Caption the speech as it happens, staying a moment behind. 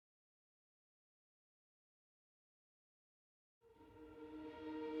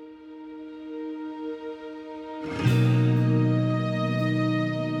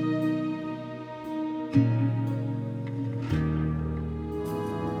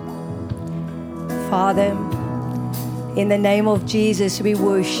Father, in the name of Jesus, we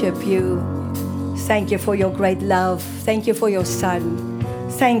worship you. Thank you for your great love. Thank you for your Son.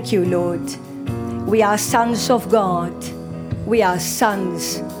 Thank you, Lord. We are sons of God. We are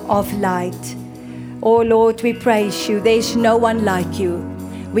sons of light. Oh, Lord, we praise you. There is no one like you.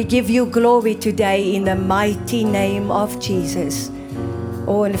 We give you glory today in the mighty name of Jesus.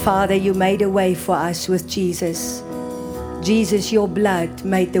 Oh, and Father, you made a way for us with Jesus. Jesus, your blood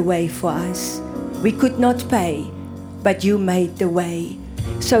made the way for us. We could not pay, but you made the way.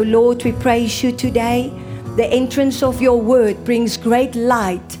 So, Lord, we praise you today. The entrance of your word brings great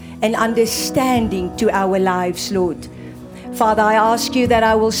light and understanding to our lives, Lord. Father, I ask you that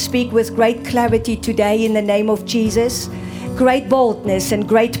I will speak with great clarity today in the name of Jesus, great boldness and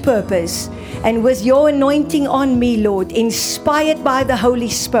great purpose. And with your anointing on me, Lord, inspired by the Holy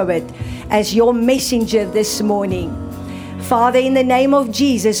Spirit as your messenger this morning. Father, in the name of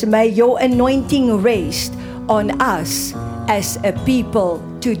Jesus, may your anointing rest on us as a people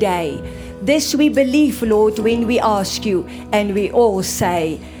today. This we believe, Lord, when we ask you, and we all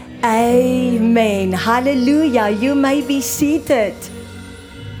say, Amen. Hallelujah. You may be seated.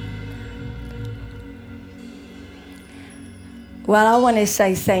 Well, I want to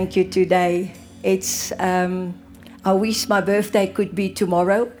say thank you today. I wish my birthday could be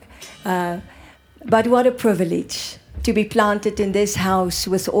tomorrow, but what a privilege to be planted in this house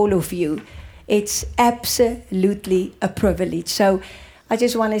with all of you. It's absolutely a privilege. So I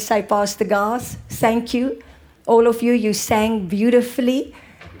just want to say, Pastor Garth, thank you. All of you, you sang beautifully.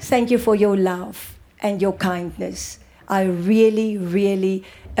 Thank you for your love and your kindness. I really, really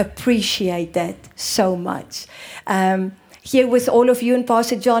appreciate that so much. Here with all of you and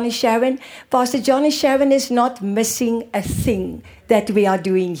Pastor John and Sharon. Pastor John and Sharon is not missing a thing that we are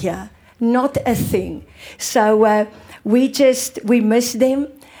doing here. Not a thing. So we miss them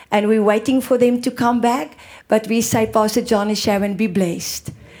and we're waiting for them to come back. But we say, Pastor John and Sharon, be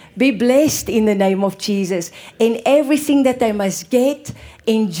blessed. Be blessed in the name of Jesus. In everything that they must get,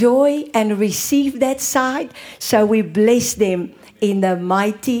 enjoy and receive that side. So we bless them in the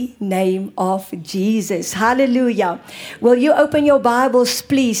mighty name of Jesus. Hallelujah. Will you open your Bibles,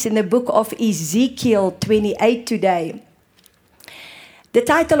 please, in the book of Ezekiel 28 today. The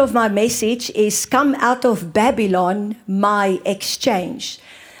title of my message is Come Out of Babylon, My Exchange.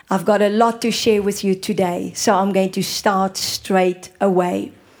 I've got a lot to share with you today, so I'm going to start straight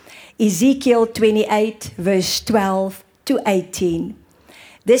away. Ezekiel 28, verse 12 to 18.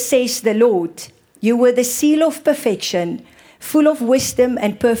 This says the Lord, you were the seal of perfection, full of wisdom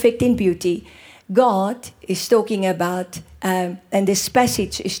and perfect in beauty. God is talking about, and this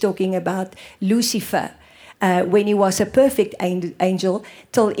passage is talking about Lucifer, when he was a perfect angel,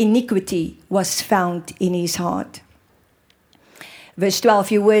 till iniquity was found in his heart. Verse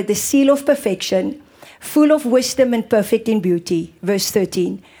 12, you were the seal of perfection, full of wisdom and perfect in beauty. Verse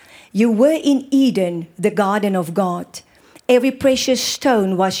 13, you were in Eden, the garden of God. Every precious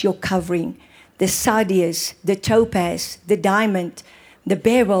stone was your covering. The sardius, the topaz, the diamond, the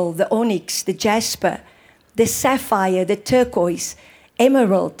beryl, the onyx, the jasper, the sapphire, the turquoise,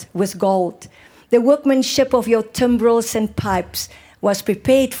 emerald with gold. The workmanship of your timbrels and pipes was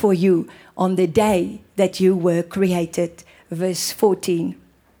prepared for you on the day that you were created. Verse 14.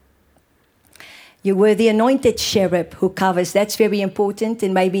 You were the anointed cherub who covers. That's very important,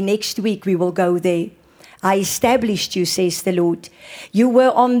 and maybe next week we will go there. I established you, says the Lord. You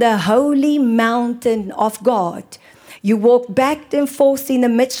were on the holy mountain of God. You walked back and forth in the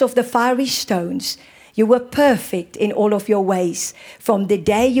midst of the fiery stones. You were perfect in all of your ways from the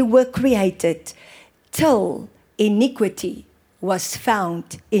day you were created till iniquity was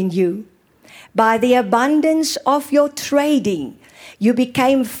found in you. By the abundance of your trading, you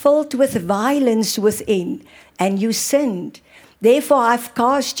became filled with violence within, and you sinned. Therefore, I've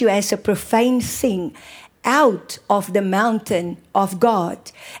cast you as a profane thing out of the mountain of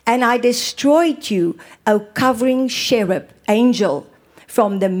God, and I destroyed you, O covering cherub, angel,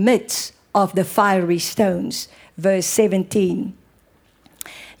 from the midst of the fiery stones. Verse 17.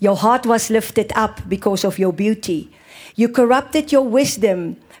 Your heart was lifted up because of your beauty. You corrupted your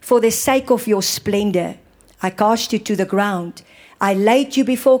wisdom for the sake of your splendor. I cast you to the ground. I laid you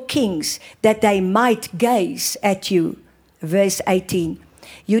before kings that they might gaze at you. Verse 18.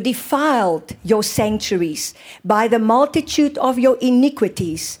 You defiled your sanctuaries by the multitude of your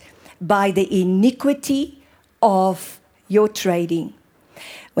iniquities, by the iniquity of your trading.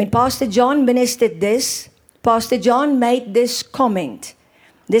 When Pastor John ministered this, Pastor John made this comment.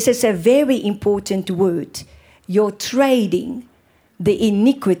 This is a very important word. Your trading, the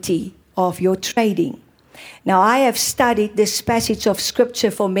iniquity of your trading. Now, I have studied this passage of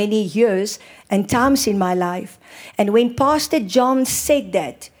scripture for many years and times in my life. And when Pastor John said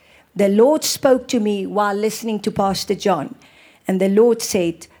that, the Lord spoke to me while listening to Pastor John. And the Lord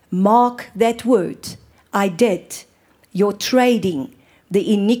said, mark that word. I did. Your trading,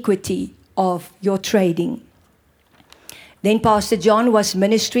 the iniquity of your trading. Then Pastor John was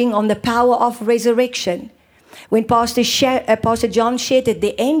ministering on the power of resurrection. When Pastor John shared at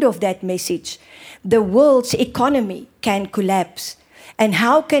the end of that message, the world's economy can collapse. And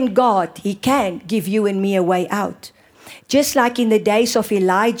how can God, He can give you and me a way out. Just like in the days of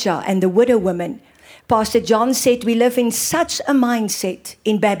Elijah and the widow woman, Pastor John said we live in such a mindset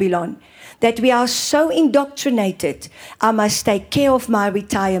in Babylon that we are so indoctrinated. I must take care of my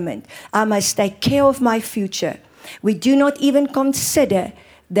retirement. I must take care of my future. We do not even consider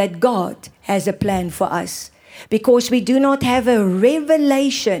that God has a plan for us because we do not have a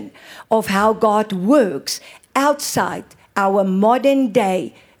revelation of how God works outside our modern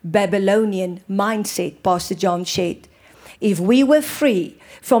day Babylonian mindset, Pastor John shared. If we were free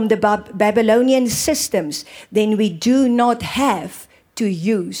from the Babylonian systems, then we do not have to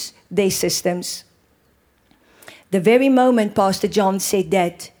use their systems. The very moment Pastor John said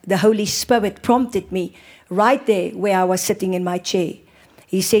that, the Holy Spirit prompted me right there where I was sitting in my chair.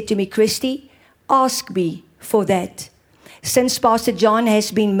 He said to me, Christy, ask me for that. Since Pastor John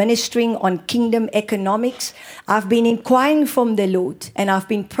has been ministering on kingdom economics, I've been inquiring from the Lord and I've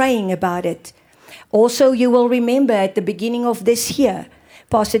been praying about it. Also, you will remember at the beginning of this year,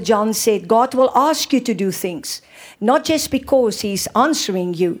 Pastor John said, God will ask you to do things, not just because He's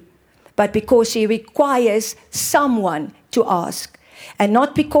answering you, but because He requires someone to ask. And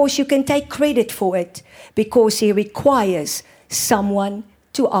not because you can take credit for it, because He requires someone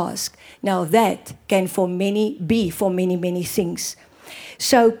to ask. Now that can be for many things.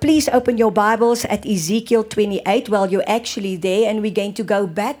 So please open your Bibles at Ezekiel 28 while you're actually there, and we're going to go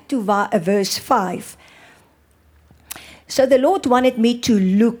back to verse 5. So the Lord wanted me to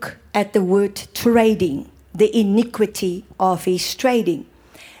look at the word trading, the iniquity of His trading.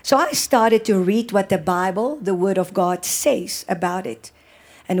 So I started to read what the Bible, the Word of God, says about it.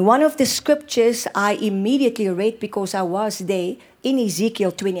 And one of the scriptures I immediately read because I was there in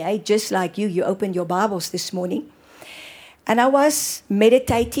Ezekiel 28, just like you opened your Bibles this morning. And I was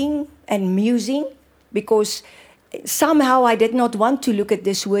meditating and musing because somehow I did not want to look at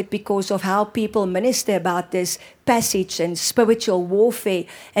this word because of how people minister about this passage and spiritual warfare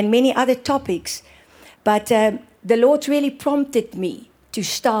and many other topics. But the Lord really prompted me to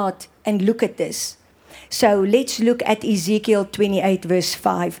start and look at this. So let's look at Ezekiel 28 verse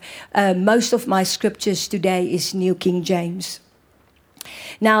 5. Most of my scriptures today is New King James.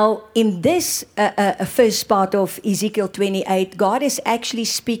 Now, in this first part of Ezekiel 28, God is actually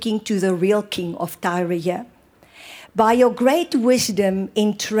speaking to the real king of Tyre here. By your great wisdom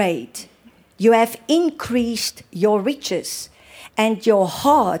in trade, you have increased your riches, and your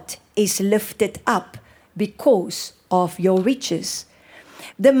heart is lifted up because of your riches.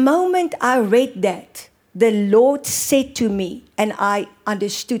 The moment I read that, the Lord said to me, and I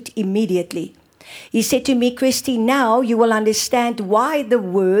understood immediately. He said to me, Christy, now you will understand why the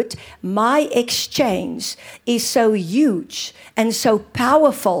word, my exchange, is so huge and so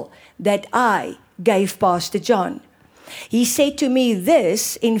powerful that I gave Pastor John. He said to me,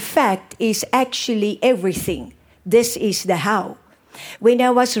 this, in fact, is actually everything. This is the how. When I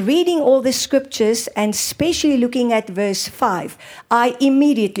was reading all the scriptures, and especially looking at verse 5, I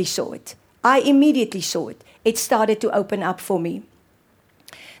immediately saw it. It started to open up for me.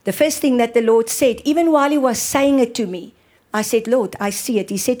 The first thing that the Lord said, even while He was saying it to me, I said, Lord, I see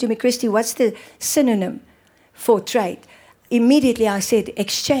it. He said to me, Christy, what's the synonym for trade? Immediately I said,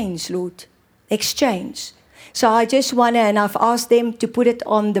 exchange, Lord, exchange. So I just want to, and I've asked them to put it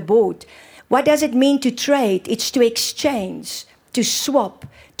on the board. What does it mean to trade? It's to exchange, to swap,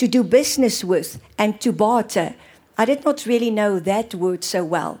 to do business with, and to barter. I did not really know that word so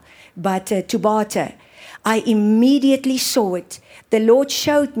well, but to barter. I immediately saw it. The Lord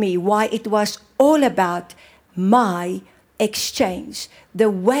showed me why it was all about my exchange, the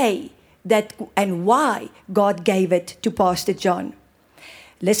way that and why God gave it to Pastor John.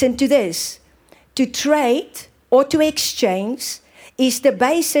 Listen to this. To trade or to exchange is the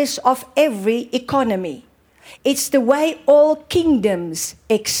basis of every economy. It's the way all kingdoms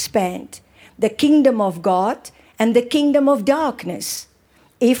expand. The kingdom of God and the kingdom of darkness.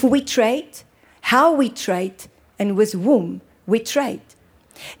 If we trade, how we trade, and with whom we trade.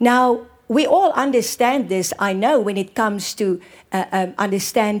 Now, we all understand this, I know, when it comes to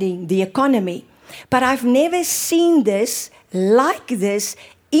understanding the economy. But I've never seen this like this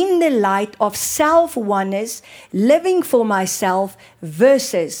in the light of self-oneness, living for myself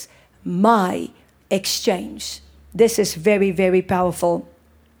versus my exchange. This is very, very powerful.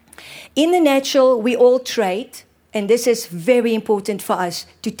 In the natural, we all trade, and this is very important for us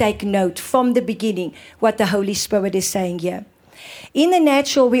to take note from the beginning what the Holy Spirit is saying here. In the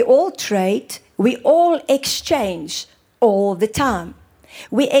natural, we all trade, we all exchange all the time.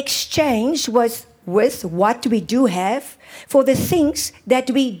 We exchange with what we do have for the things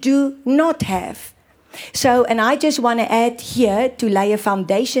that we do not have. So, and I just want to add here to lay a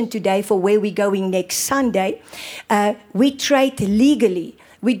foundation today for where we're going next Sunday. We trade legally.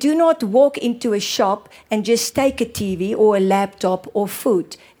 We do not walk into a shop and just take a TV or a laptop or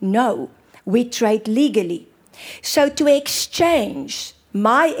food. No, we trade legally. So to exchange,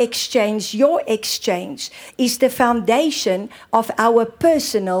 my exchange, your exchange, is the foundation of our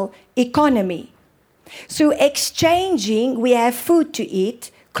personal economy. Through exchanging, we have food to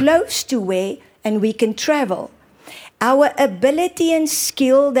eat, clothes to wear, and we can travel. Our ability and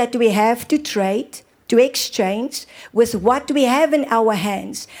skill that we have to trade, to exchange with what we have in our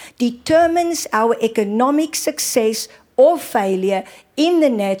hands, determines our economic success or failure in the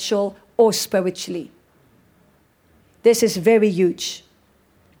natural or spiritually. This is very huge.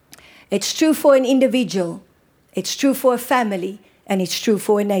 It's true for an individual, it's true for a family, and it's true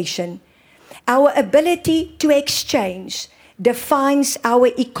for a nation. Our ability to exchange defines our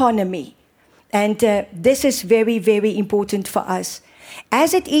economy. And this is very, very important for us.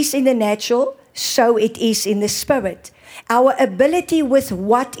 As it is in the natural, so it is in the spirit. Our ability with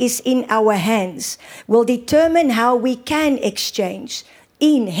what is in our hands will determine how we can exchange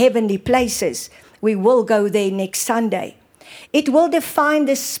in heavenly places. We will go there next Sunday. It will define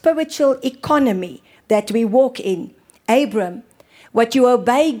the spiritual economy that we walk in. Abram, what you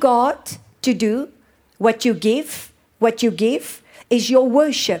obey God to do, what you give is your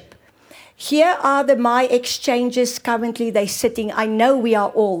worship. Here are my exchanges currently, they're sitting. I know we are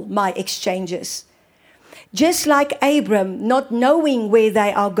all my exchanges. Just like Abram, not knowing where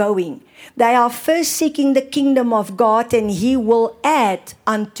they are going, they are first seeking the kingdom of God, and He will add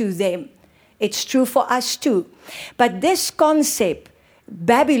unto them. It's true for us too. But this concept,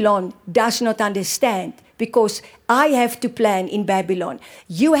 Babylon does not understand, because I have to plan in Babylon.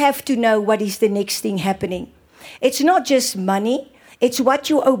 You have to know what is the next thing happening. It's not just money, it's what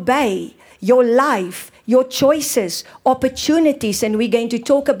you obey, your life, your choices, opportunities, and we're going to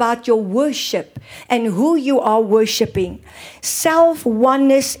talk about your worship and who you are worshiping.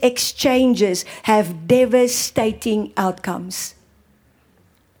 Self-oneness exchanges have devastating outcomes.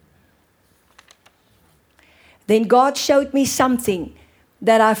 Then God showed me something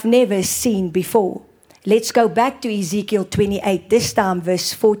that I've never seen before. Let's go back to Ezekiel 28, this time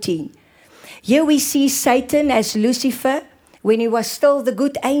verse 14. Here we see Satan as Lucifer, when he was still the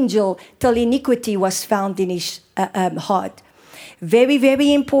good angel, till iniquity was found in his heart. Very,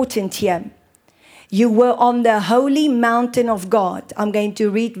 very important here. You were on the holy mountain of God. I'm going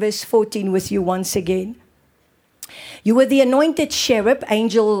to read verse 14 with you once again. You were the anointed cherub,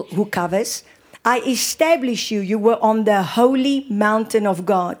 angel who covers. I establish you. You were on the holy mountain of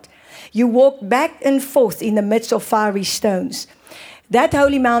God. You walked back and forth in the midst of fiery stones. That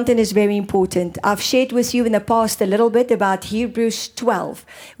holy mountain is very important. I've shared with you in the past a little bit about Hebrews 12.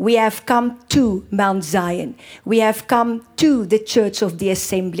 We have come to Mount Zion. We have come to the church of the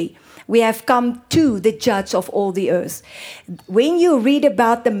assembly. We have come to the judge of all the earth. When you read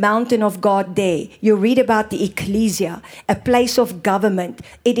about the mountain of God there, you read about the ecclesia, a place of government.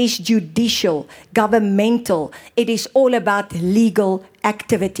 It is judicial, governmental. It is all about legal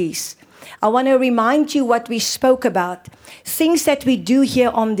activities. I want to remind you what we spoke about. Things that we do here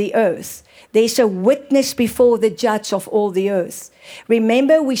on the earth. There's a witness before the judge of all the earth.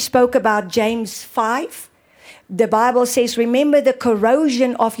 Remember, we spoke about James 5. The Bible says, remember the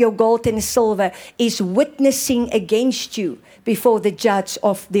corrosion of your gold and silver is witnessing against you before the judge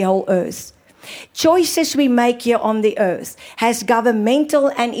of the whole earth. Choices we make here on the earth has governmental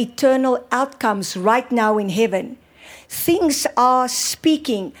and eternal outcomes right now in heaven. Things are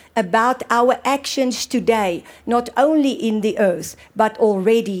speaking about our actions today, not only in the earth, but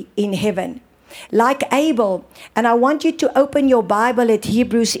already in heaven. Like Abel, and I want you to open your Bible at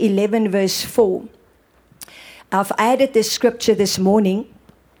Hebrews 11 verse 4. I've added this scripture this morning.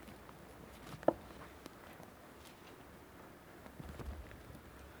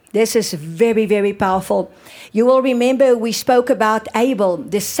 This is very, very powerful. You will remember we spoke about Abel,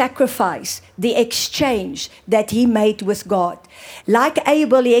 the sacrifice, the exchange that he made with God. Like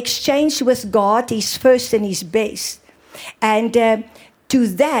Abel, he exchanged with God his first and his best. And to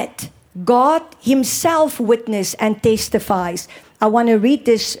that, God himself witnessed and testifies. I want to read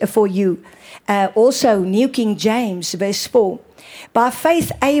this for you. Also, New King James, verse 4. By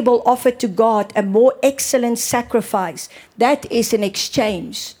faith, Abel offered to God a more excellent sacrifice. That is an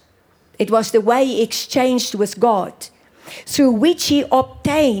exchange. It was the way he exchanged with God, through which he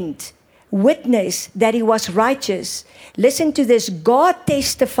obtained witness that he was righteous. Listen to this. God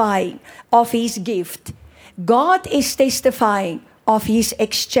testifying of his gift. God is testifying of his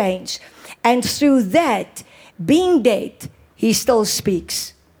exchange. And through that, being dead, he still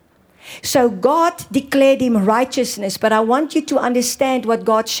speaks. So God declared him righteousness. But I want you to understand what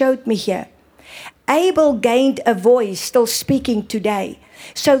God showed me here. Abel gained a voice, still speaking today.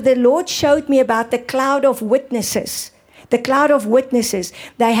 So the Lord showed me about the cloud of witnesses. The cloud of witnesses.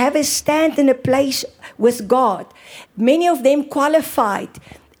 They have a stand in a place with God. Many of them qualified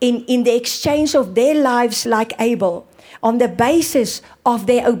in the exchange of their lives like Abel, on the basis of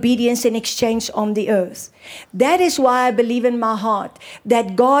their obedience and exchange on the earth. That is why I believe in my heart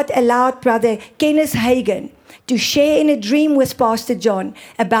that God allowed Brother Kenneth Hagin to share in a dream with Pastor John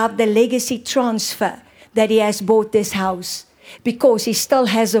about the legacy transfer that he has bought this house. Because he still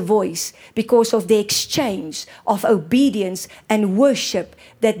has a voice, because of the exchange of obedience and worship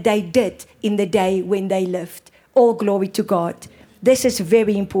that they did in the day when they lived. All glory to God. This is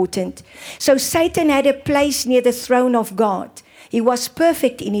very important. So Satan had a place near the throne of God. He was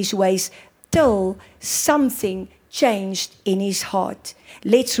perfect in his ways till something changed in his heart.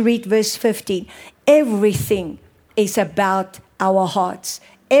 Let's read verse 15. Everything is about our hearts.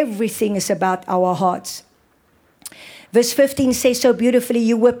 Everything is about our hearts. Verse 15 says so beautifully,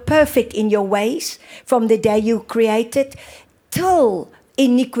 you were perfect in your ways from the day you created till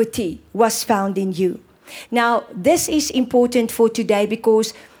iniquity was found in you. Now, this is important for today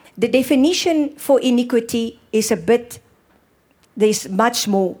because the definition for iniquity is there's much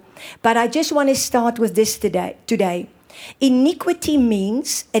more. But I just want to start with this today. Iniquity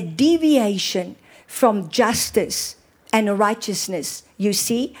means a deviation from justice and righteousness. You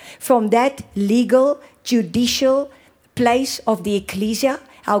see, from that legal, judicial place of the ecclesia,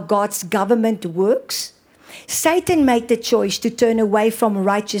 how God's government works. Satan made the choice to turn away from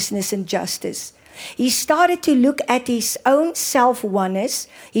righteousness and justice. He started to look at his own self-oneness,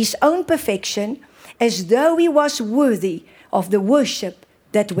 his own perfection, as though he was worthy of the worship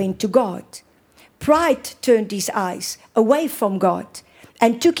that went to God. Pride turned his eyes away from God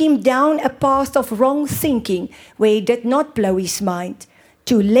and took him down a path of wrong thinking where he did not blow his mind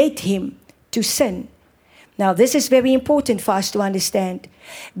to lead him to sin. Now, this is very important for us to understand.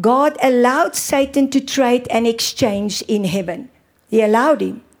 God allowed Satan to trade and exchange in heaven. He allowed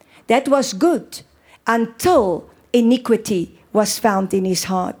him. That was good until iniquity was found in his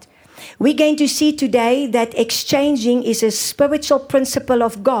heart. We're going to see today that exchanging is a spiritual principle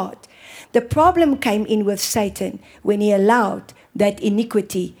of God. The problem came in with Satan when he allowed that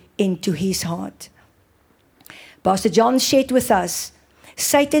iniquity into his heart. Pastor John shared with us,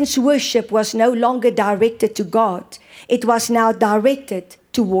 Satan's worship was no longer directed to God. It was now directed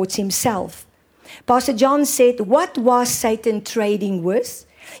towards himself. Pastor John said, what was Satan trading with?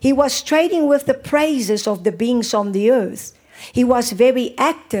 He was trading with the praises of the beings on the earth. He was very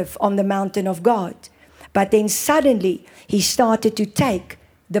active on the mountain of God. But then suddenly he started to take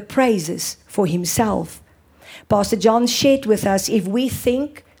the praises for himself. Pastor John shared with us, if we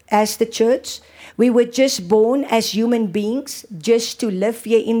think as the church, we were just born as human beings just to live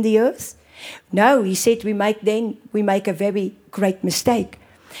here in the earth. No, he said we make a very great mistake.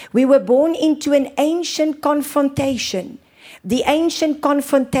 We were born into an ancient confrontation. The ancient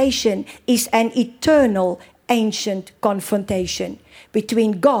confrontation is an eternal ancient confrontation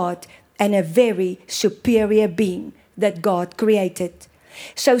between God and a very superior being that God created.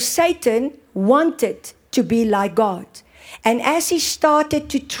 So Satan wanted to be like God. And as he started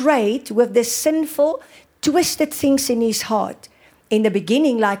to trade with the sinful, twisted things in his heart, in the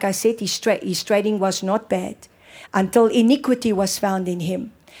beginning, like I said, his trading was not bad until iniquity was found in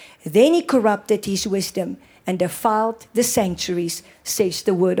him. Then he corrupted his wisdom and defiled the sanctuaries, says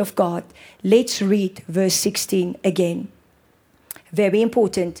the word of God. Let's read verse 16 again. Very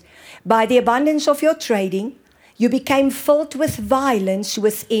important. By the abundance of your trading, you became filled with violence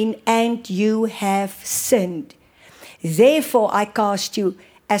within, and you have sinned. Therefore I cast you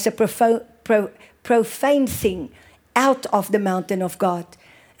as a profane thing out of the mountain of God.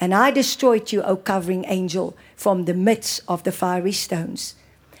 And I destroyed you, O covering angel, from the midst of the fiery stones.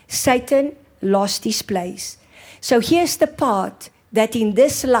 Satan lost his place. So here's the part that in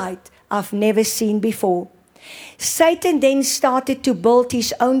this light I've never seen before. Satan then started to build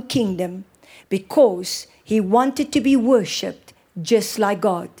his own kingdom because he wanted to be worshipped just like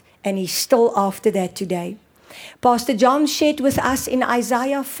God. And he's still after that today. Pastor John shared with us in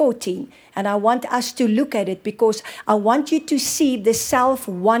Isaiah 14, and I want us to look at it because I want you to see the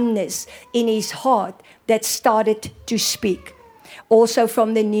self-oneness in his heart that started to speak. Also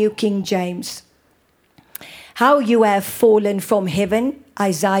from the New King James. How you have fallen from heaven,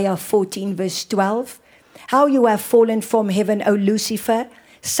 Isaiah 14 verse 12. How you have fallen from heaven, O Lucifer,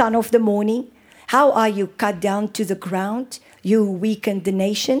 son of the morning. How are you cut down to the ground, you who weakened the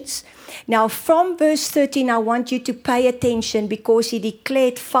nations? Now from verse 13, I want you to pay attention because he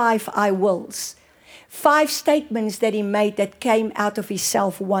declared 5 I wills. 5 statements that he made that came out of his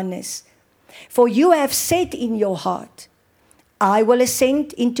self-oneness. For you have said in your heart, I will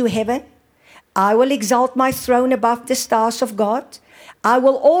ascend into heaven. I will exalt my throne above the stars of God. I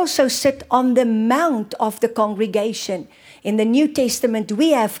will also sit on the mount of the congregation. In the New Testament,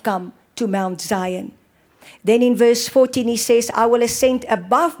 we have come to Mount Zion. Then in verse 14, he says, I will ascend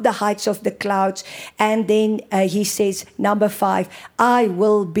above the heights of the clouds. And then he says, number 5, I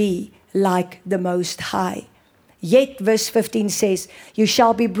will be like the Most High. Yet, verse 15 says, you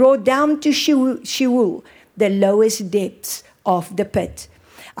shall be brought down to Sheol, the lowest depths of the pit.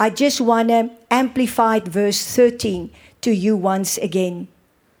 I just want to amplify verse 13 to you once again.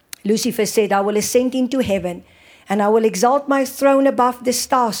 Lucifer said, I will ascend into heaven and I will exalt my throne above the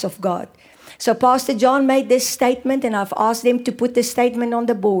stars of God. So Pastor John made this statement and I've asked them to put the statement on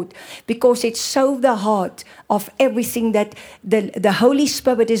the board because it's so the heart of everything that the Holy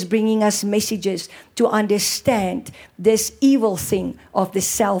Spirit is bringing us messages to understand this evil thing of the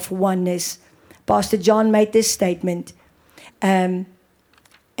self-oneness. Pastor John made this statement. And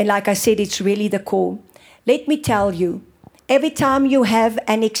like I said, it's really the core. Let me tell you, every time you have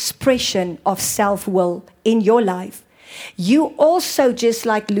an expression of self-will in your life, you also, just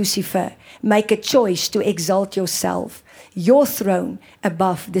like Lucifer, make a choice to exalt yourself, your throne,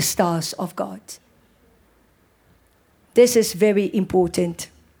 above the stars of God. This is very important.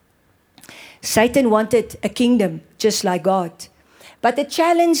 Satan wanted a kingdom just like God. But the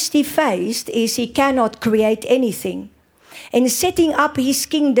challenge he faced is he cannot create anything. In setting up his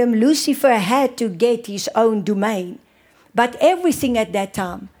kingdom, Lucifer had to get his own domain. But everything at that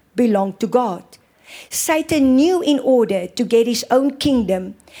time belonged to God. Satan knew in order to get his own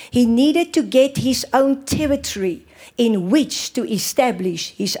kingdom, he needed to get his own territory in which to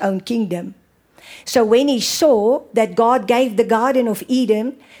establish his own kingdom. So when he saw that God gave the Garden of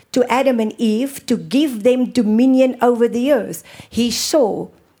Eden to Adam and Eve to give them dominion over the earth, he saw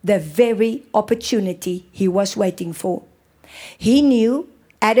the very opportunity he was waiting for. He knew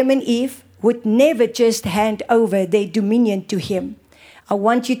Adam and Eve would never just hand over their dominion to him. I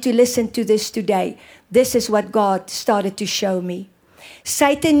want you to listen to this today. This is what God started to show me.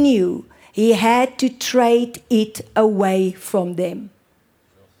 Satan knew he had to trade it away from them.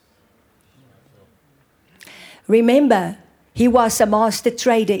 Remember, he was a master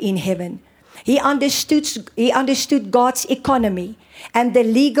trader in heaven. He understood God's economy and the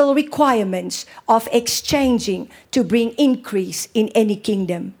legal requirements of exchanging to bring increase in any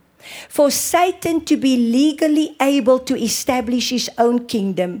kingdom. For Satan to be legally able to establish his own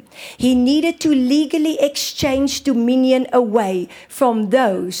kingdom, he needed to legally exchange dominion away from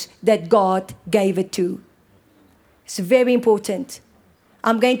those that God gave it to. It's very important.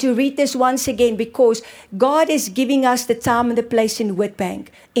 I'm going to read this once again because God is giving us the time and the place in Witbank,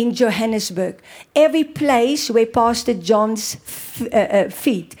 in Johannesburg. Every place where Pastor John's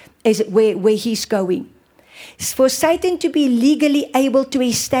feet is where he's going. For Satan to be legally able to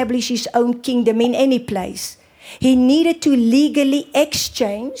establish his own kingdom in any place, he needed to legally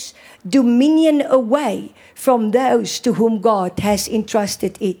exchange dominion away from those to whom God has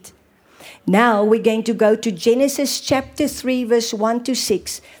entrusted it. Now we're going to go to Genesis chapter 3 verse 1 to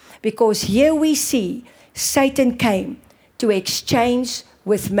 6 because here we see Satan came to exchange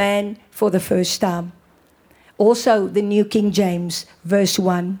with man for the first time. Also the New King James verse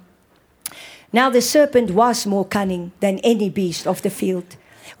 1. Now the serpent was more cunning than any beast of the field,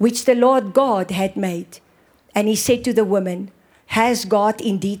 which the Lord God had made. And he said to the woman, has God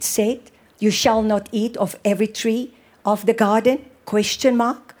indeed said, you shall not eat of every tree of the garden? ?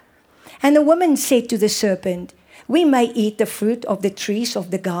 And the woman said to the serpent, we may eat the fruit of the trees of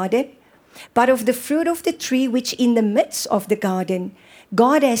the garden, but of the fruit of the tree which in the midst of the garden,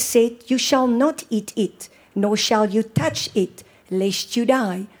 God has said, you shall not eat it, nor shall you touch it, lest you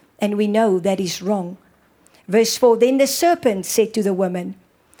die. And we know that is wrong. Verse 4, then the serpent said to the woman,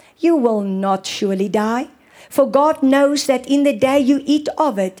 you will not surely die, for God knows that in the day you eat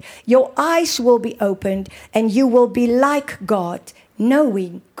of it, your eyes will be opened, and you will be like God,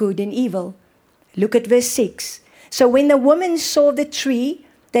 knowing good and evil. Look at verse 6. So when the woman saw the tree,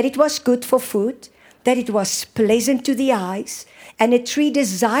 that it was good for food, that it was pleasant to the eyes, and a tree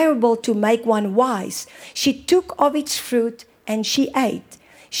desirable to make one wise. She took of its fruit, and she ate.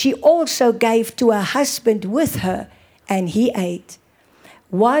 She also gave to her husband with her, and he ate.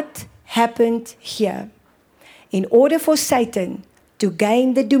 What happened here? In order for Satan to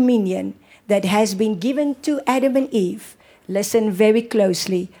gain the dominion that has been given to Adam and Eve, listen very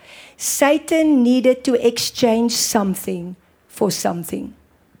closely, Satan needed to exchange something for something.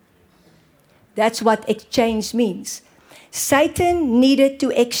 That's what exchange means. Satan needed to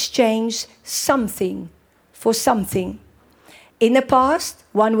exchange something for something. In the past,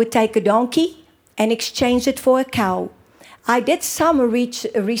 one would take a donkey and exchange it for a cow. I did some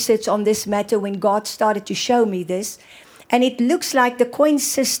research on this matter when God started to show me this, and it looks like the coin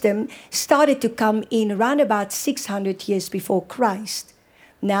system started to come in around about 600 years before Christ.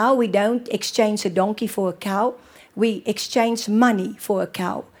 Now we don't exchange a donkey for a cow, we exchange money for a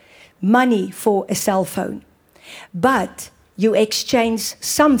cow, money for a cell phone. But you exchange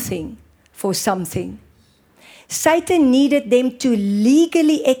something for something. Satan needed them to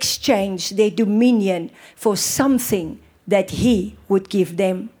legally exchange their dominion for something that he would give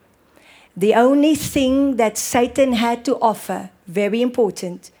them. The only thing that Satan had to offer, very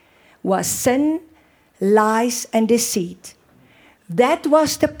important, was sin, lies, and deceit. That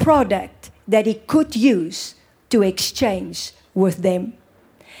was the product that he could use to exchange with them.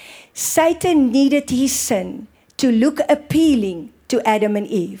 Satan needed his sin to look appealing to Adam and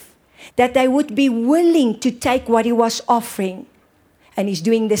Eve, that they would be willing to take what he was offering. And he's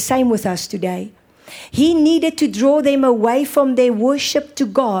doing the same with us today. He needed to draw them away from their worship to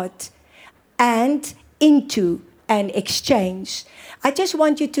God and into an exchange. I just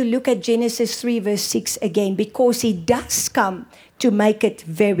want you to look at Genesis 3 verse 6 again, because he does come to make it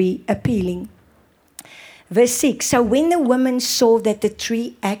very appealing. Verse 6, so when the woman saw that the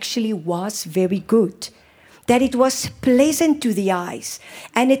tree actually was very good, that it was pleasant to the eyes,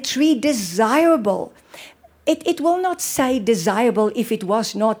 and a tree desirable. It will not say desirable if it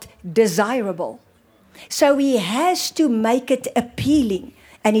was not desirable. So he has to make it appealing,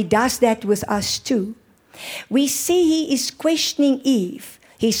 and he does that with us too. We see he is questioning Eve.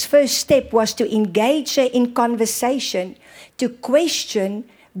 His first step was to engage her in conversation, to question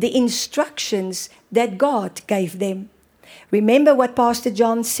the instructions that God gave them. Remember what Pastor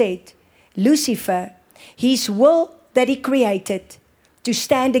John said. Lucifer, his will that he created to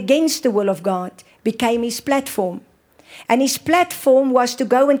stand against the will of God, became his platform. And his platform was to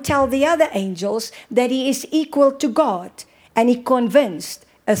go and tell the other angels that he is equal to God. And he convinced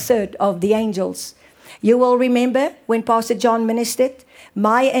a third of the angels. You will remember when Pastor John ministered,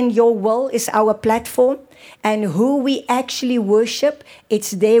 my and your will is our platform. And who we actually worship,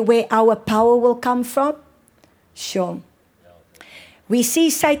 it's there where our power will come from. Sure. We see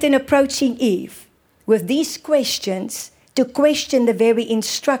Satan approaching Eve with these questions to question the very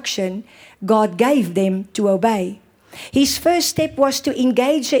instruction God gave them to obey. His first step was to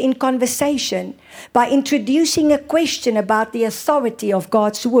engage her in conversation by introducing a question about the authority of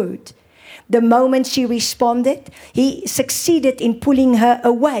God's word. The moment she responded, he succeeded in pulling her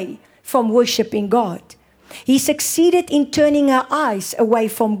away from worshiping God. He succeeded in turning her eyes away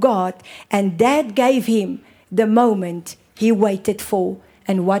from God, and that gave him the moment he waited for.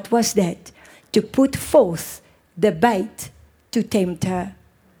 And what was that? To put forth the bait to tempt her.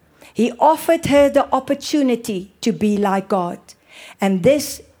 He offered her the opportunity to be like God. And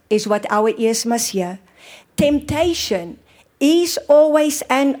this is what our ears must hear. Temptation is always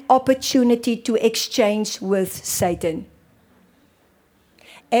an opportunity to exchange with Satan.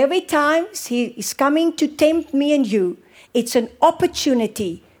 Every time he is coming to tempt me and you, it's an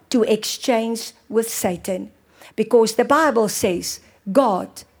opportunity to exchange with Satan. Because the Bible says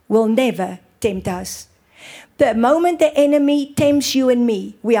God will never tempt us. The moment the enemy tempts you and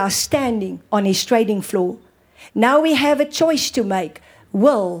me, we are standing on his trading floor. Now we have a choice to make.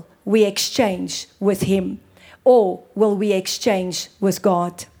 Will we exchange with him, or will we exchange with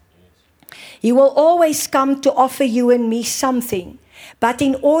God? He will always come to offer you and me something. But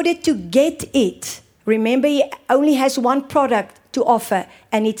in order to get it, remember he only has one product to offer,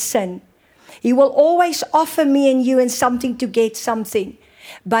 and it's sin. He will always offer me and you and something to get something.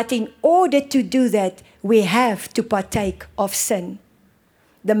 But in order to do that, we have to partake of sin.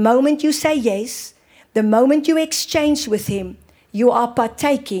 The moment you say yes, the moment you exchange with him, you are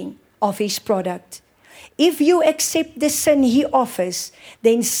partaking of his product. If you accept the sin he offers,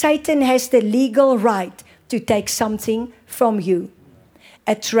 then Satan has the legal right to take something from you.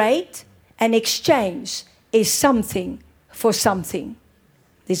 A trade, an exchange, is something for something.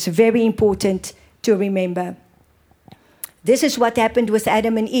 It's very important to remember. This is what happened with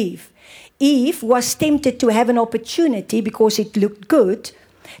Adam and Eve. Eve was tempted to have an opportunity because it looked good,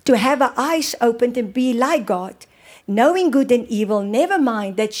 to have her eyes opened and be like God, knowing good and evil, never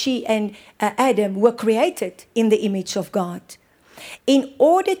mind that she and Adam were created in the image of God. In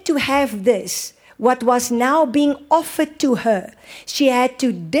order to have this, what was now being offered to her, she had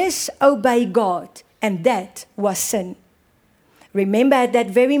to disobey God, and that was sin. Remember, at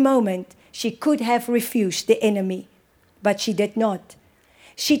that very moment, she could have refused the enemy, but she did not.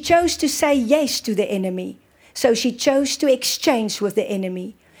 She chose to say yes to the enemy, so she chose to exchange with the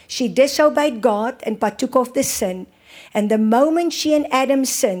enemy. She disobeyed God and partook of the sin, and the moment she and Adam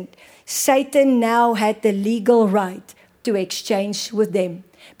sinned, Satan now had the legal right to exchange with them,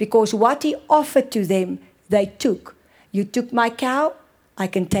 because what he offered to them, they took. You took my cow, I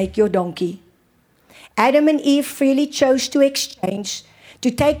can take your donkey. Adam and Eve freely chose to exchange,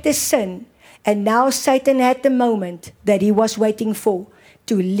 to take the sin, and now Satan had the moment that he was waiting for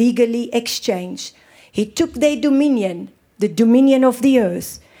to legally exchange. He took their dominion, the dominion of the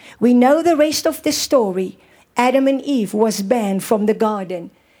earth. We know the rest of the story. Adam and Eve was banned from the garden.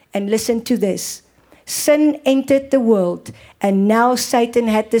 And listen to this. Sin entered the world, and now Satan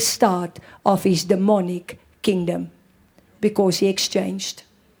had the start of his demonic kingdom because he exchanged.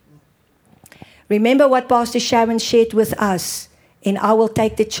 Remember what Pastor Sharon shared with us in I Will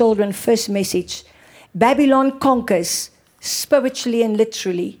Take the Children first message. Babylon conquers spiritually and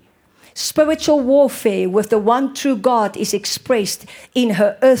literally. Spiritual warfare with the one true God is expressed in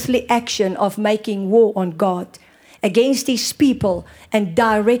her earthly action of making war on God, against his people and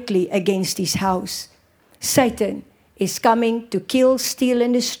directly against his house. Satan is coming to kill, steal,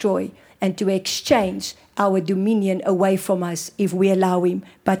 and destroy, and to exchange our dominion away from us if we allow him,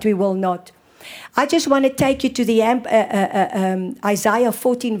 but we will not. I just want to take you to the Isaiah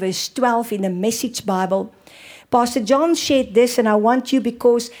 14 verse 12 in the Message Bible. Pastor John shared this, and I want you,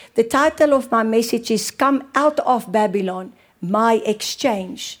 because the title of my message is Come Out of Babylon, My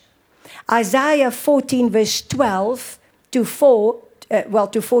Exchange. Isaiah 14 verse 12 to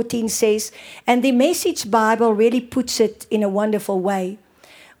 14 says, and the Message Bible really puts it in a wonderful way.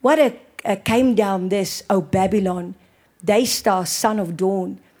 What a came down this, O Babylon, Daystar, son of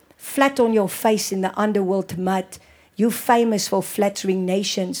dawn, flat on your face in the underworld mud, you famous for flattering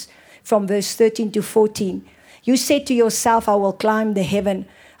nations. From verse 13 to 14, you said to yourself, I will climb the heaven.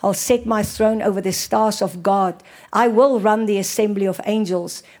 I'll set my throne over the stars of God. I will run the assembly of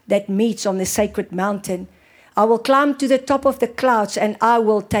angels that meets on the sacred mountain. I will climb to the top of the clouds, and I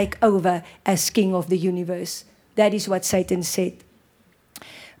will take over as king of the universe. That is what Satan said.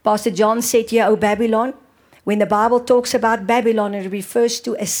 Pastor John said here, O Babylon, when the Bible talks about Babylon, it refers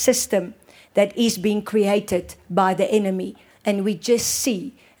to a system that is being created by the enemy. And we just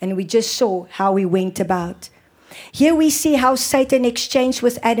see, and we just saw how he went about. Here we see how Satan exchanged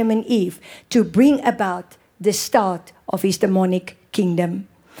with Adam and Eve to bring about the start of his demonic kingdom.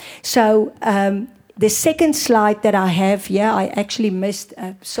 So the second slide that I have here, I actually missed,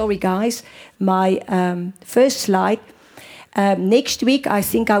 sorry guys, my first slide. Next week, I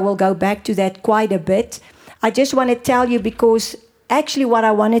think I will go back to that quite a bit. I just want to tell you, because actually what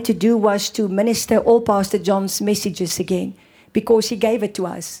I wanted to do was to minister all Pastor John's messages again, because he gave it to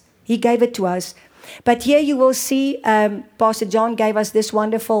us. He gave it to us. But here you will see Pastor John gave us this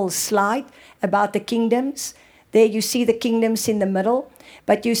wonderful slide about the kingdoms. There you see the kingdoms in the middle,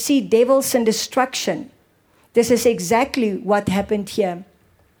 but you see devils and destruction. This is exactly what happened here.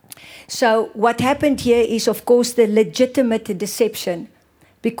 So what happened here is, of course, the legitimate deception,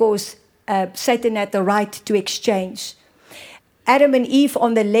 because Satan had the right to exchange. Adam and Eve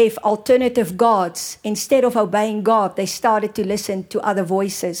on the left, alternative gods. Instead of obeying God, they started to listen to other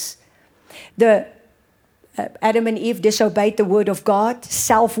voices. Adam and Eve disobeyed the word of God.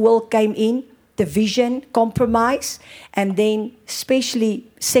 Self-will came in, division, compromise, and then especially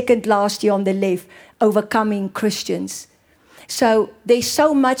second last year on the left, overcoming Christians. So there's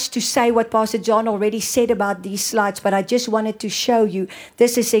so much to say what Pastor John already said about these slides, but I just wanted to show you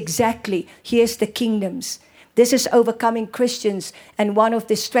this is exactly, here's the kingdoms. This is overcoming Christians, and one of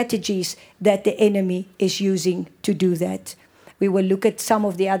the strategies that the enemy is using to do that. We will look at some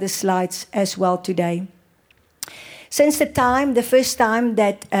of the other slides as well today. Since the first time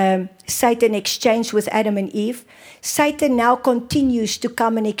that Satan exchanged with Adam and Eve, Satan now continues to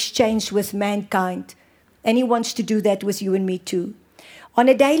come and exchange with mankind. And he wants to do that with you and me too. On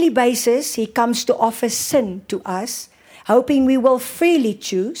a daily basis, he comes to offer sin to us, hoping we will freely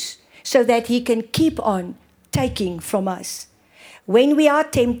choose so that he can keep on taking from us. When we are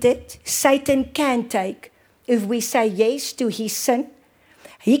tempted, Satan can take. If we say yes to his sin,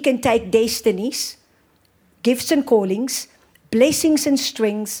 he can take destinies, gifts and callings, blessings and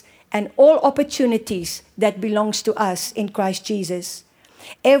strengths, and all opportunities that belongs to us in Christ Jesus.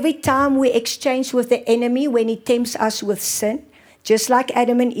 Every time we exchange with the enemy when he tempts us with sin, just like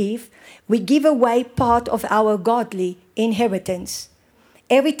Adam and Eve, we give away part of our godly inheritance.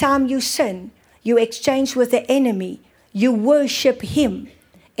 Every time you sin, you exchange with the enemy, you worship him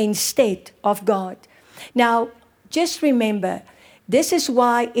instead of God. Now, just remember, this is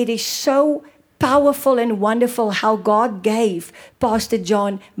why it is so powerful and wonderful how God gave Pastor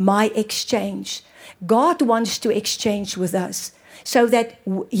John my exchange. God wants to exchange with us so that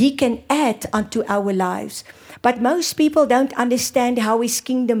he can add unto our lives. But most people don't understand how his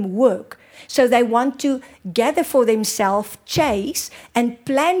kingdom works. So they want to gather for themselves, chase, and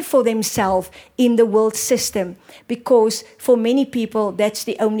plan for themselves in the world system. Because for many people, that's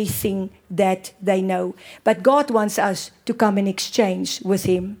the only thing that they know. But God wants us to come and exchange with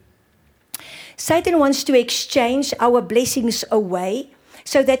him. Satan wants to exchange our blessings away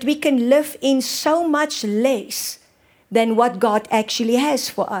so that we can live in so much less than what God actually has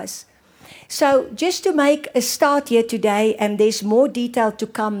for us. So just to make a start here today, and there's more detail to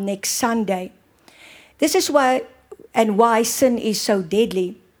come next Sunday. This is why sin is so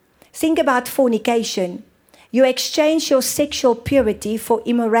deadly. Think about fornication. You exchange your sexual purity for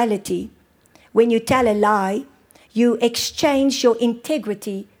immorality. When you tell a lie, you exchange your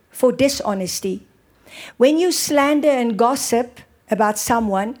integrity for dishonesty. When you slander and gossip about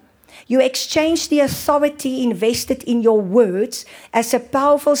someone, you exchange the authority invested in your words as a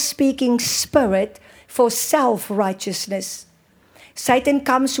powerful speaking spirit for self-righteousness. Satan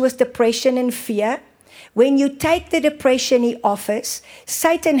comes with depression and fear. When you take the depression he offers,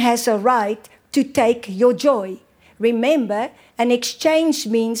 Satan has a right to take your joy. Remember, an exchange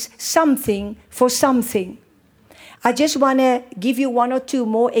means something for something. I just want to give you one or two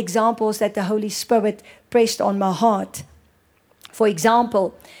more examples that the Holy Spirit pressed on my heart. For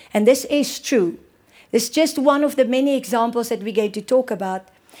example, and this is true, this is just one of the many examples that we're going to talk about.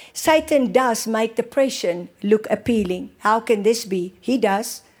 Satan does make depression look appealing. How can this be? He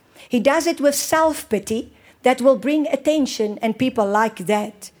does. He does it with self-pity that will bring attention, and people like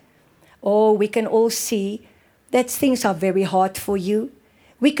that. Or we can all see that things are very hard for you.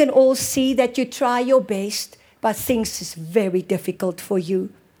 We can all see that you try your best, but things is very difficult for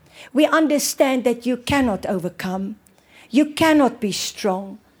you. We understand that you cannot overcome. You cannot be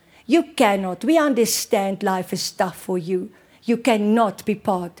strong. You cannot. We understand life is tough for you. You cannot be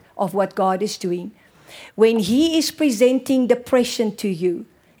part of what God is doing. When he is presenting depression to you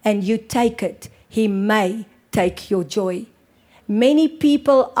and you take it, he may take your joy. Many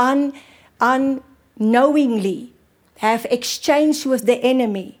people unknowingly have exchanged with the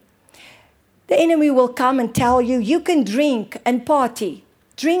enemy. The enemy will come and tell you, you can drink and party.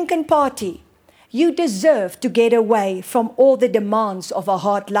 Drink and party. You deserve to get away from all the demands of a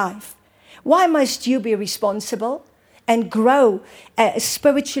hard life. Why must you be responsible and grow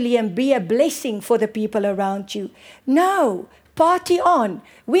spiritually and be a blessing for the people around you? No, party on.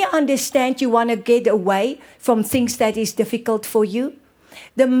 We understand you want to get away from things that is difficult for you.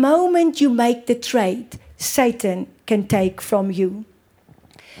 The moment you make the trade, Satan can take from you.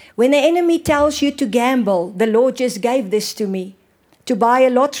 When the enemy tells you to gamble, the Lord just gave this to me. To buy a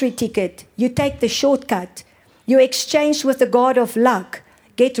lottery ticket, you take the shortcut. You exchange with the God of luck.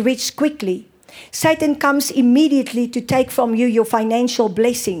 Get rich quickly. Satan comes immediately to take from you your financial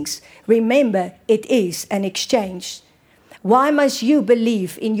blessings. Remember, it is an exchange. Why must you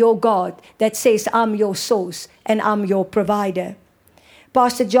believe in your God that says, I'm your source and I'm your provider?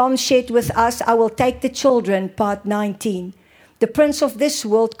 Pastor John shared with us, I will take the children, part 19. The prince of this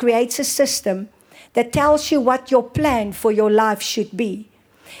world creates a system that tells you what your plan for your life should be.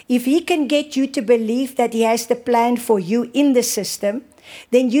 If he can get you to believe that he has the plan for you in the system,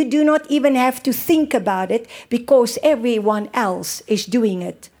 then you do not even have to think about it because everyone else is doing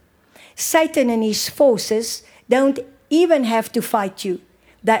it. Satan and his forces don't even have to fight you.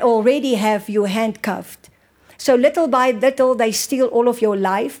 They already have you handcuffed. So little by little, they steal all of your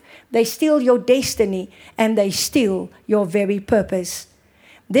life, they steal your destiny, and they steal your very purpose.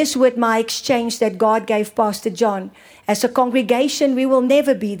 This with my exchange that God gave Pastor John. As a congregation, we will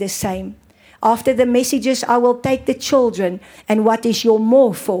never be the same. After the messages, I will take the children, and what is your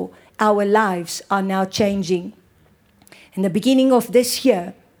more for? Our lives are now changing. In the beginning of this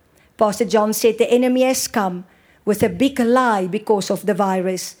year, Pastor John said the enemy has come with a big lie because of the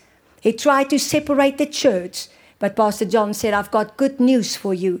virus. He tried to separate the church, but Pastor John said, I've got good news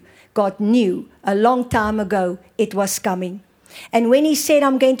for you. God knew a long time ago it was coming. And when he said,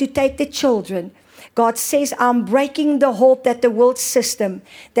 I'm going to take the children, God says, I'm breaking the hold that the world system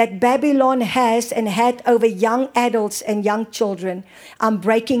that Babylon has and had over young adults and young children. I'm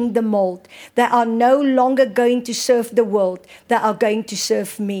breaking the mold. They are no longer going to serve the world. They are going to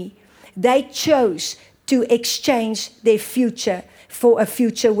serve me. They chose to exchange their future for a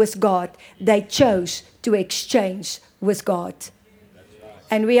future with God. They chose to exchange with God.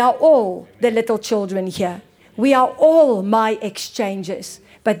 And we are all the little children here. We are all my exchanges.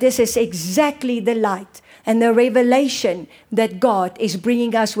 But this is exactly the light and the revelation that God is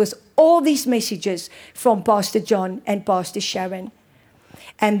bringing us with all these messages from Pastor John and Pastor Sharon.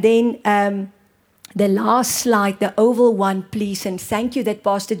 And then the last slide, the oval one, please. And thank you that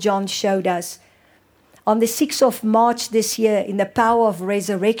Pastor John showed us. On the 6th of March this year, in the power of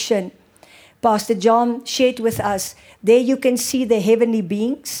resurrection, Pastor John shared with us, there you can see the heavenly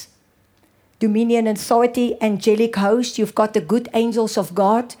beings, dominion, authority, angelic host. You've got the good angels of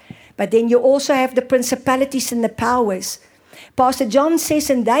God. But then you also have the principalities and the powers. Pastor John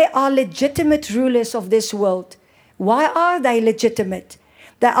says, and they are legitimate rulers of this world. Why are they legitimate?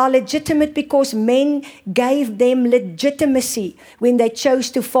 They are legitimate because men gave them legitimacy when they chose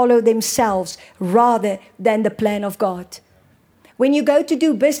to follow themselves rather than the plan of God. When you go to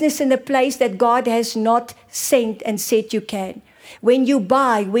do business in a place that God has not sent and said you can, when you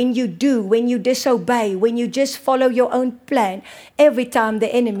buy, when you do, when you disobey, when you just follow your own plan, every time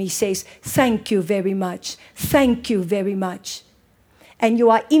the enemy says, thank you very much, thank you very much. And you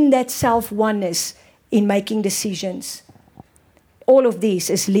are in that self-oneness in making decisions. All of these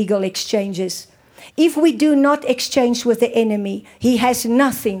is legal exchanges. If we do not exchange with the enemy, he has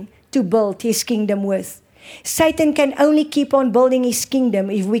nothing to build his kingdom with. Satan can only keep on building his kingdom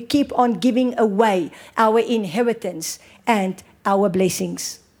if we keep on giving away our inheritance and our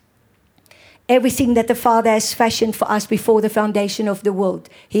blessings. Everything that the Father has fashioned for us before the foundation of the world,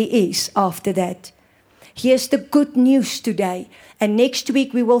 he is after that. Here's the good news today. And next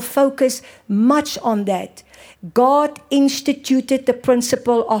week we will focus much on that. God instituted the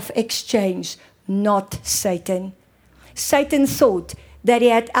principle of exchange, not Satan. Satan thought that he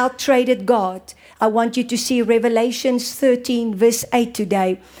had outtraded God. I want you to see Revelations 13 verse 8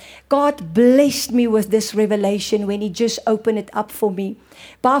 today. God blessed me with this revelation when he just opened it up for me.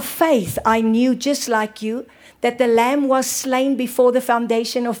 By faith, I knew just like you that the Lamb was slain before the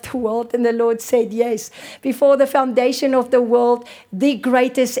foundation of the world. And the Lord said, yes, before the foundation of the world, the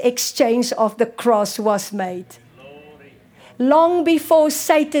greatest exchange of the cross was made. Long before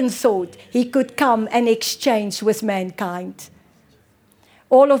Satan thought he could come and exchange with mankind.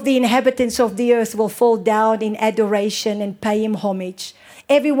 All of the inhabitants of the earth will fall down in adoration and pay him homage.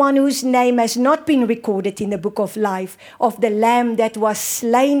 Everyone whose name has not been recorded in the book of life of the Lamb that was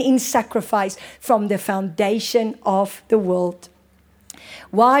slain in sacrifice from the foundation of the world.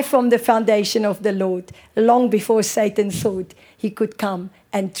 Why from the foundation of the Lord? Long before Satan thought he could come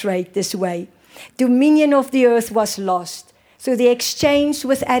and trade this way. Dominion of the earth was lost through the exchange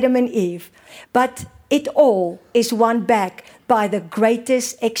with Adam and Eve. But it all is won back by the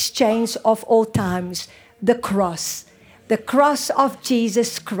greatest exchange of all times, the cross. The cross of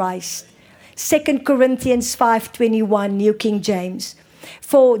Jesus Christ. 2 Corinthians 5:21, New King James.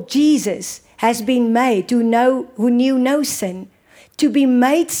 For Jesus has been made who knew no sin, to be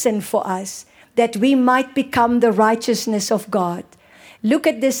made sin for us, that we might become the righteousness of God. Look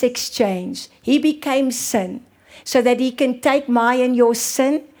at this exchange. He became sin so that he can take my and your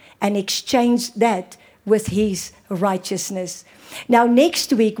sin and exchange that with his righteousness. Now,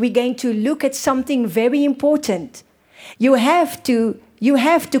 next week, we're going to look at something very important. You have to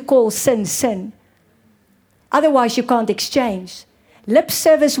call sin, sin. Otherwise, you can't exchange. Lip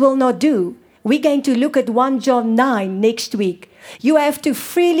service will not do. We're going to look at 1 John 9 next week. You have to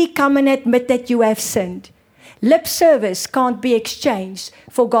freely come and admit that you have sinned. Lip service can't be exchanged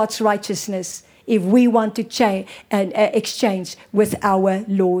for God's righteousness if we want to exchange with our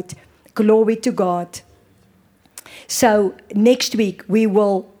Lord. Glory to God. So next week we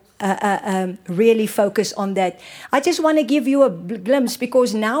will really focus on that. I just want to give you a glimpse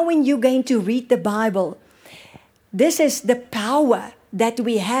because now when you're going to read the Bible, this is the power that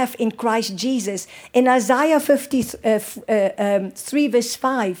we have in Christ Jesus. In Isaiah 53 verse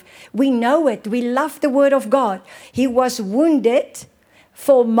 5, we know it. We love the word of God. He was wounded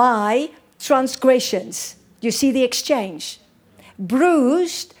for my transgressions. You see the exchange.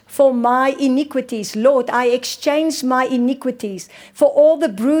 Bruised for my iniquities. Lord, I exchange my iniquities for all the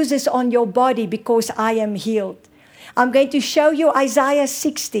bruises on your body because I am healed. I'm going to show you Isaiah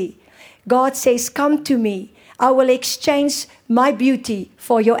 60. God says, come to me. I will exchange my beauty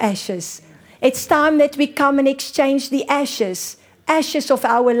for your ashes. It's time that we come and exchange the ashes ashes of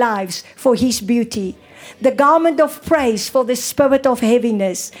our lives for His beauty, the garment of praise for the spirit of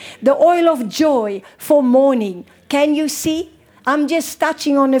heaviness, the oil of joy for mourning. Can you see? I'm just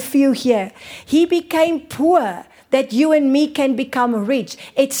touching on a few here. He became poor that you and me can become rich.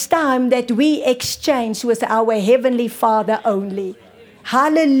 It's time that we exchange with our Heavenly Father only.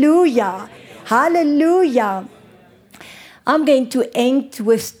 Hallelujah. Hallelujah. I'm going to end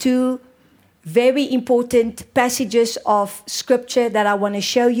with two very important passages of scripture that I want to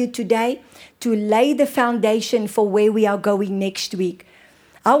show you today to lay the foundation for where we are going next week.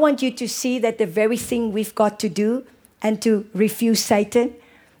 I want you to see that the very thing we've got to do and to refuse Satan.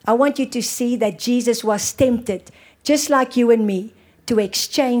 I want you to see that Jesus was tempted, just like you and me, to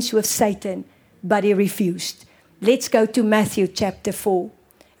exchange with Satan, but He refused. Let's go to Matthew chapter 4,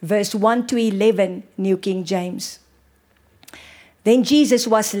 verse 1 to 11, New King James. Then Jesus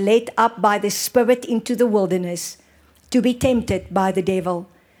was led up by the Spirit into the wilderness to be tempted by the devil.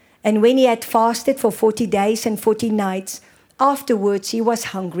 And when He had fasted for 40 days and 40 nights, afterwards He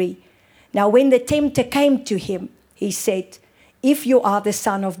was hungry. Now when the tempter came to Him, He said, "If you are the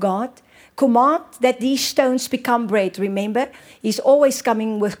Son of God, command that these stones become bread." Remember, He's always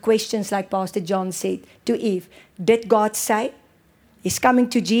coming with questions like Pastor John said to Eve. Did God say? He's coming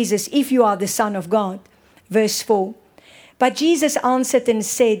to Jesus, "If you are the Son of God." Verse 4. But Jesus answered and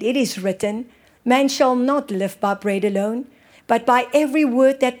said, "It is written, man shall not live by bread alone, but by every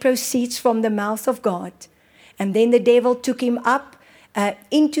word that proceeds from the mouth of God." And then the devil took Him up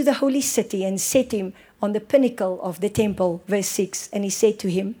into the holy city and set Him on the pinnacle of the temple. Verse 6. And He said to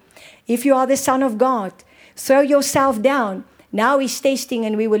Him, "If you are the Son of God, throw yourself down." Now He's testing,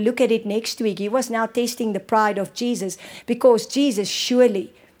 and we will look at it next week. He was now testing the pride of Jesus, because Jesus,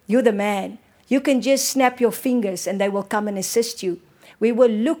 surely, you're the man. You can just snap your fingers and they will come and assist you. We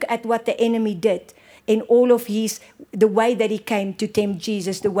will look at what the enemy did in all of the way that he came to tempt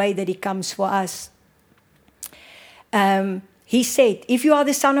Jesus, the way that He comes for us. He said, "If you are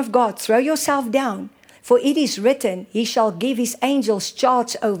the Son of God, throw yourself down. For it is written, He shall give His angels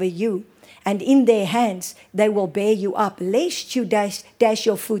charge over you, and in their hands they will bear you up, lest you dash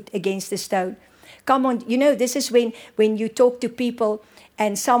your foot against a stone." Come on, this is when you talk to people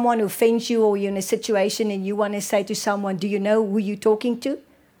and someone offends you, or you're in a situation and you want to say to someone, "Do you know who you're talking to?"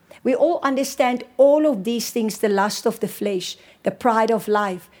 We all understand all of these things, the lust of the flesh, the pride of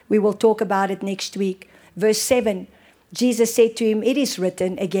life. We will talk about it next week. Verse 7, Jesus said to him, "It is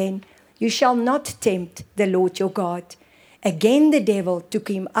written again, you shall not tempt the Lord your God." Again the devil took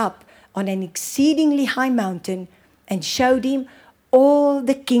him up on an exceedingly high mountain and showed him all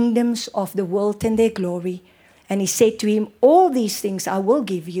the kingdoms of the world and their glory. And He said to him, "All these things I will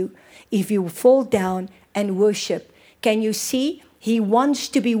give you if you fall down and worship." Can you see? He wants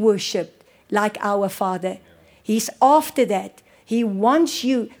to be worshipped like our Father. He's after that. He wants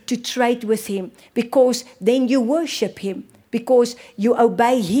you to trade with Him, because then you worship Him, because you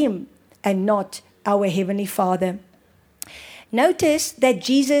obey Him and not our Heavenly Father. Notice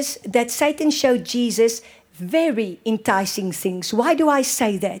that Satan showed Jesus very enticing things. Why do I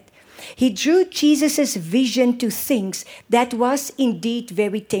say that? He drew Jesus' vision to things that was indeed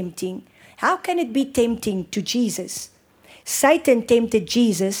very tempting. How can it be tempting to Jesus? Satan tempted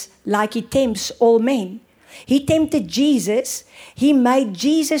Jesus like he tempts all men. He tempted Jesus. He made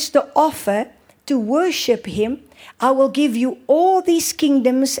Jesus the offer to worship Him. "I will give you all these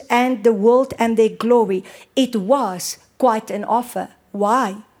kingdoms and the world and their glory." It was quite an offer.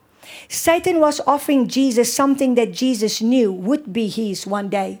 Why? Satan was offering Jesus something that Jesus knew would be his one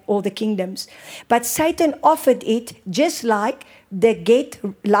day, all the kingdoms. But Satan offered it just like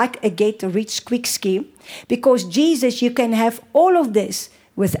a get-rich quick scheme, because Jesus, you can have all of this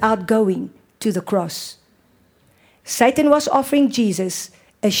without going to the cross. Satan was offering Jesus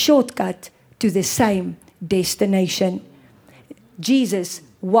a shortcut to the same destination. Jesus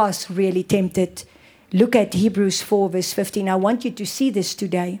was really tempted. Look at Hebrews 4 verse 15. I want you to see this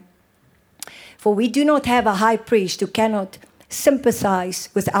today. "For we do not have a high priest who cannot sympathize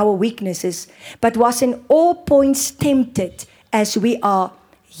with our weaknesses, but was in all points tempted as we are,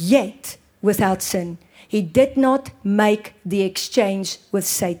 yet without sin." He did not make the exchange with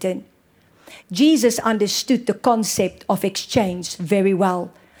Satan. Jesus understood the concept of exchange very well.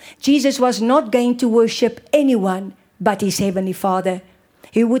 Jesus was not going to worship anyone but His Heavenly Father.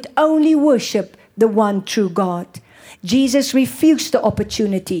 He would only worship the one true God. Jesus refused the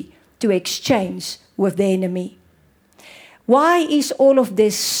opportunity to exchange with the enemy. Why is all of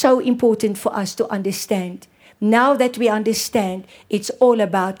this so important for us to understand? Now that we understand, it's all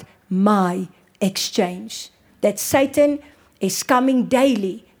about my exchange. That Satan is coming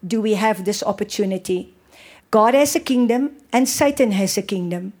daily. Do we have this opportunity? God has a kingdom and Satan has a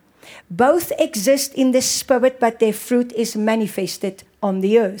kingdom. Both exist in the spirit, but their fruit is manifested on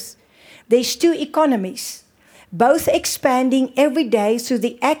the earth. There's two economies, both expanding every day through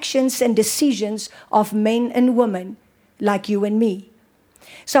the actions and decisions of men and women like you and me.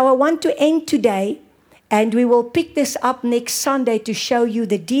 So I want to end today, and we will pick this up next Sunday to show you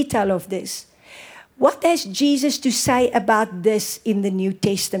the detail of this. What has Jesus to say about this in the New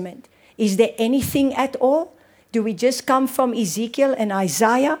Testament? Is there anything at all? Do we just come from Ezekiel and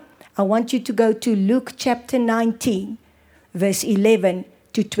Isaiah? I want you to go to Luke chapter 19, verse 11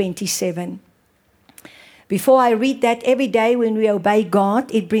 to 27. Before I read that, every day when we obey God,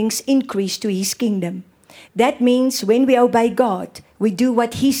 it brings increase to His kingdom. That means when we obey God, we do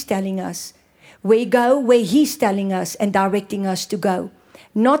what He's telling us. We go where He's telling us and directing us to go.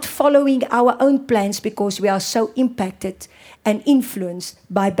 Not following our own plans because we are so impacted and influenced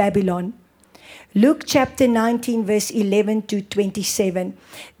by Babylon. Luke chapter 19, verse 11 to 27.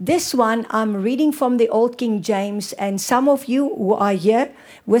 This one I'm reading from the Old King James, and some of you who are here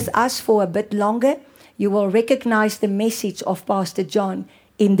with us for a bit longer, you will recognize the message of Pastor John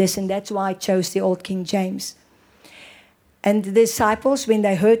in this, and that's why I chose the Old King James. And the disciples, when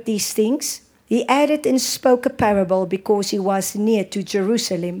they heard these things, He added and spoke a parable because He was near to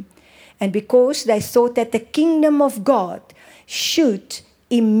Jerusalem, and because they thought that the kingdom of God should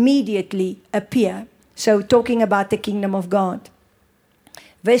immediately appear. So talking about the kingdom of God.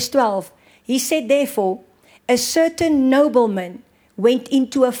 Verse 12, He said, therefore, a certain nobleman went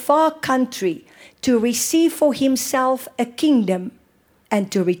into a far country to receive for himself a kingdom and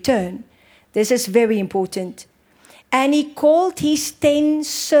to return. This is very important. And he called his 10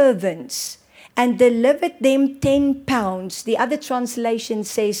 servants and delivered them 10 pounds. The other translation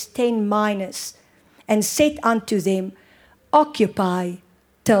says 10 minas. And said unto them, occupy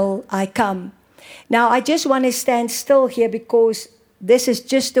till I come. Now, I just want to stand still here because this is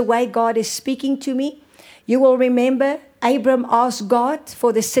just the way God is speaking to me. You will remember Abram asked God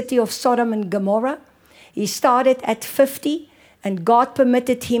for the city of Sodom and Gomorrah. He started at 50 and God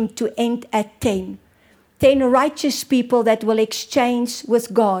permitted him to end at 10. 10 righteous people that will exchange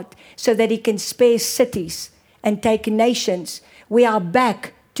with God so that He can spare cities and take nations. We are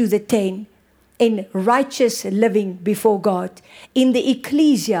back to the 10 in righteous living before God, in the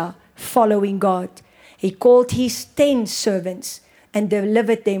ecclesia following God. He called his 10 servants and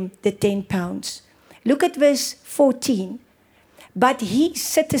delivered them the 10 pounds. Look at verse 14. But his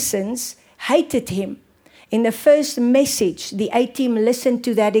citizens hated him. In the first message, the A-team listened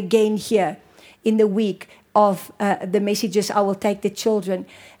to that again here in the week of the messages I will take the children.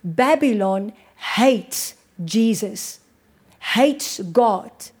 Babylon hates Jesus, hates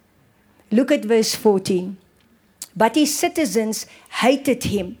God. Look at verse 14. But his citizens hated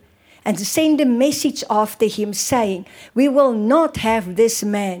him and sent a message after him saying, we will not have this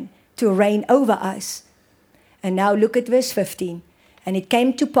man to reign over us. And now look at verse 15. And it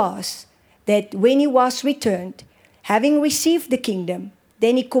came to pass that when he was returned, having received the kingdom,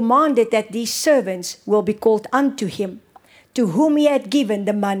 then he commanded that these servants will be called unto him, to whom he had given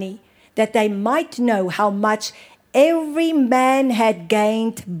the money, that they might know how much every man had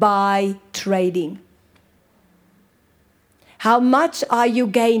gained by trading. How much are you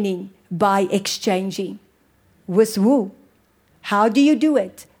gaining by exchanging? With who? How do you do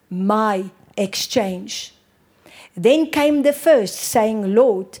it? My exchange. Then came the first, saying,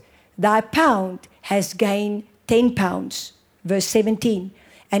 Lord, thy pound has gained 10 pounds. Verse 17.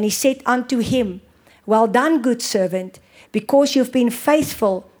 And he said unto him, well done, good servant, because you've been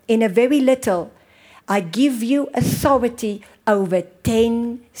faithful in a very little, I give you authority over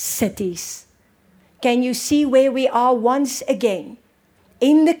 10 cities. Can you see where we are once again?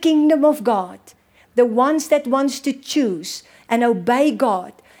 In the kingdom of God, the ones that wants to choose and obey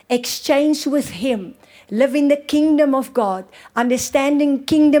God, exchange with Him, live in the kingdom of God, understanding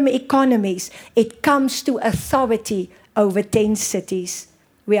kingdom economies, it comes to authority over 10 cities.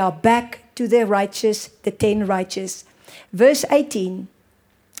 We are back to the righteous, the 10 righteous. Verse 18,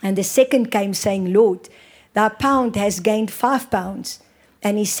 and the second came saying, Lord, thy pound has gained 5 pounds.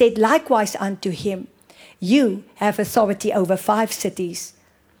 And he said likewise unto him, you have authority over 5 cities.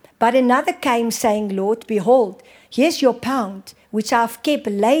 But another came saying, Lord, behold, here's your pound, which I've kept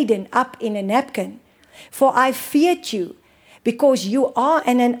laden up in a napkin. For I feared you, because you are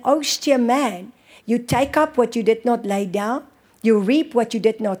an austere man. You take up what you did not lay down. You reap what you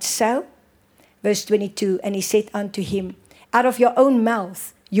did not sow. Verse 22, and he said unto him, out of your own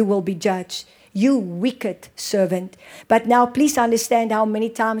mouth you will be judged, you wicked servant. But now please understand how many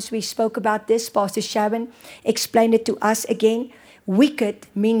times we spoke about this. Pastor Sharon explained it to us again. Wicked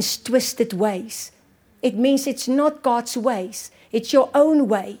means twisted ways. It means it's not God's ways. It's your own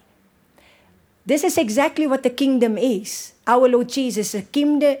way. This is exactly what the kingdom is. Our Lord Jesus, a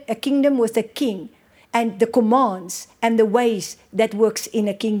kingdom with a king, and the commands and the ways that works in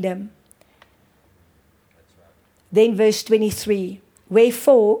a kingdom. Then verse 23,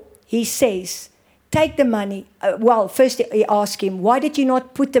 wherefore he says, take the money. First he asked him, why did you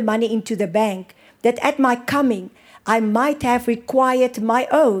not put the money into the bank, that at my coming I might have required my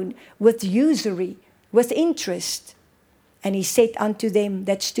own with usury, with interest? And he said unto them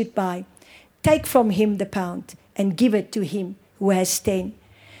that stood by, take from him the pound, and give it to him who has 10.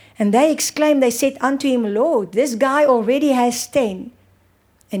 And they exclaimed, they said unto him, Lord, this guy already has 10.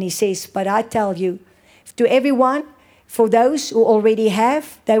 And he says, but I tell you, to everyone, for those who already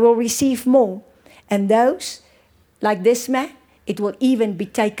have, they will receive more. And those, like this man, it will even be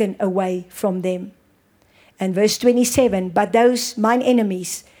taken away from them. And verse 27, but those mine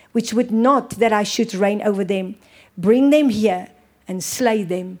enemies, which would not that I should reign over them, bring them here and slay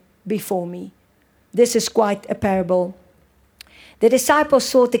them before me. This is quite a parable. The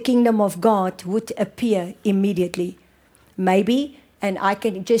disciples thought the kingdom of God would appear immediately. Maybe, and I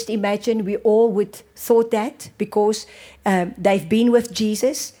can just imagine we all would thought that because they've been with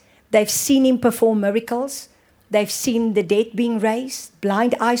Jesus. They've seen him perform miracles. They've seen the dead being raised,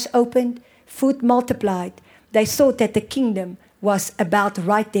 blind eyes opened, food multiplied. They thought that the kingdom was about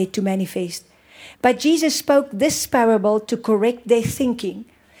right there to manifest. But Jesus spoke this parable to correct their thinking.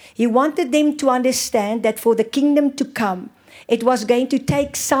 He wanted them to understand that for the kingdom to come, it was going to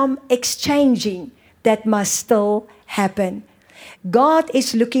take some exchanging that must still happen. God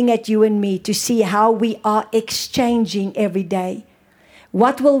is looking at you and me to see how we are exchanging every day.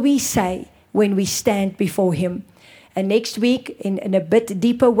 What will we say when we stand before him? And next week, in a bit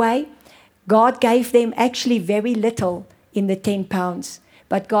deeper way, God gave them actually very little in the 10 pounds.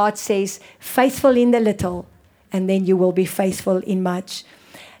 But God says, faithful in the little, and then you will be faithful in much.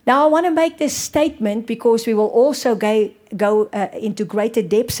 Now, I want to make this statement because we will also go into greater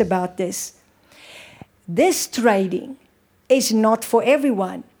depths about this. This trading is not for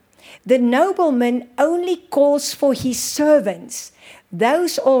everyone. The nobleman only calls for his servants,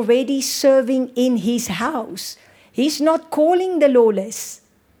 those already serving in his house. He's not calling the lawless.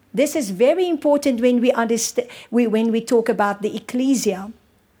 This is very important when we understand, when we talk about the ecclesia.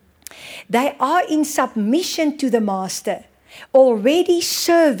 They are in submission to the master, already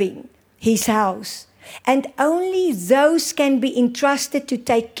serving his house. And only those can be entrusted to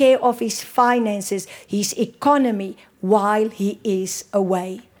take care of his finances, his economy, while he is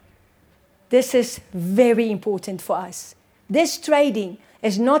away. This is very important for us. This trading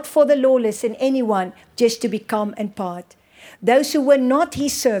is not for the lawless and anyone just to become and part. Those who were not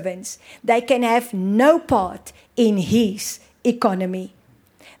his servants, they can have no part in his economy.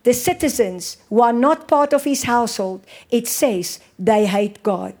 The citizens who are not part of his household, it says they hate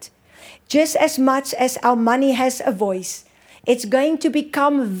God. Just as much as our money has a voice, it's going to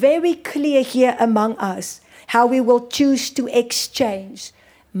become very clear here among us how we will choose to exchange,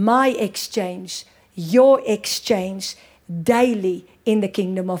 my exchange, your exchange, daily in the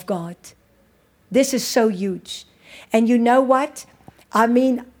kingdom of God. This is so huge. And you know what? I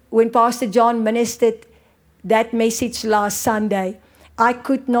mean, when Pastor John ministered that message last Sunday, I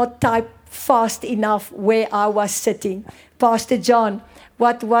could not type fast enough where I was sitting. Pastor John,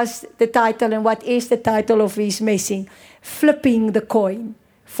 what was the title and what is the title of his message? Flipping the coin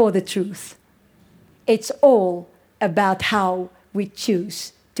for the truth. It's all about how we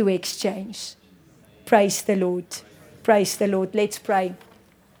choose to exchange. Praise the Lord. Praise the Lord. Let's pray.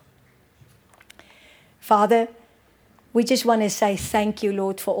 Father, we just want to say thank you,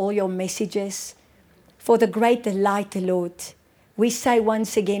 Lord, for all your messages, for the great light, Lord. We say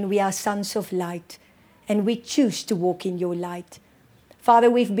once again, we are sons of light, and we choose to walk in your light. Father,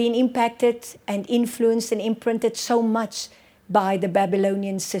 we've been impacted and influenced and imprinted so much by the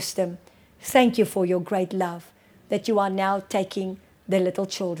Babylonian system. Thank you for your great love that you are now taking the little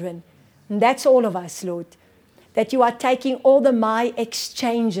children. And that's all of us, Lord, that you are taking all the my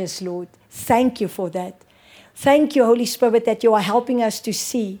exchanges, Lord. Thank you for that. Thank you, Holy Spirit, that you are helping us to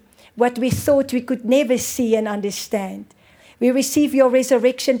see what we thought we could never see and understand. We receive your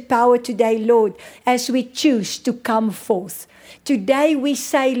resurrection power today, Lord, as we choose to come forth. Today we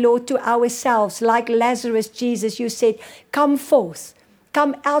say, Lord, to ourselves, like Lazarus, Jesus, you said, come forth.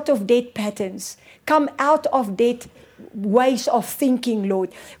 Come out of dead patterns. Come out of dead ways of thinking,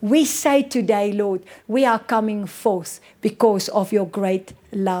 Lord. We say today, Lord, we are coming forth because of your great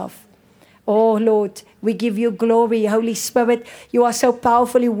love. Oh, Lord, we give you glory. Holy Spirit, you are so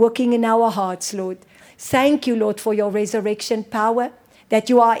powerfully working in our hearts, Lord. Thank you, Lord, for your resurrection power that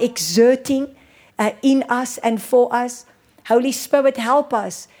you are exerting in us and for us. Holy Spirit, help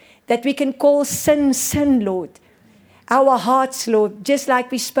us that we can call sin, sin, Lord. Our hearts, Lord, just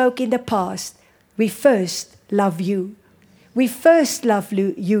like we spoke in the past, we first love you. We first love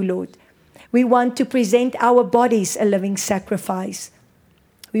you, Lord. We want to present our bodies a living sacrifice.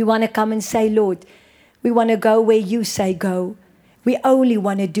 We want to come and say, Lord, we want to go where you say go. We only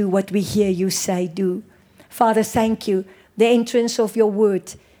want to do what we hear you say do. Father, thank you. The entrance of your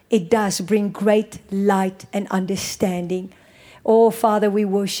word, it does bring great light and understanding. Oh, Father, we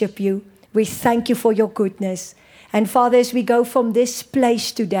worship you. We thank you for your goodness. And Father, as we go from this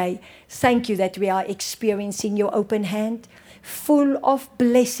place today, thank you that we are experiencing your open hand, full of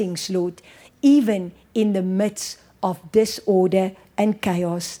blessings, Lord, even in the midst of disorder and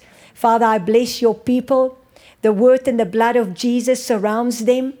chaos. Father, I bless your people. The word and the blood of Jesus surrounds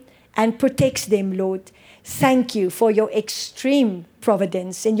them and protects them, Lord. Thank you for your extreme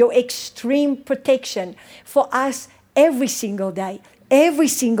providence and your extreme protection for us every single day, every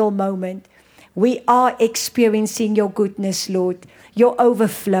single moment. We are experiencing your goodness, Lord, your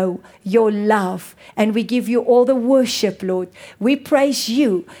overflow, your love, and we give you all the worship, Lord. We praise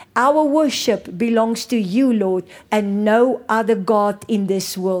you. Our worship belongs to you, Lord, and no other God in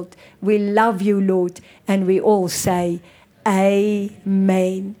this world. We love you, Lord, and we all say,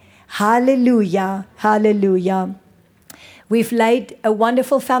 Amen. Hallelujah, hallelujah. We've laid a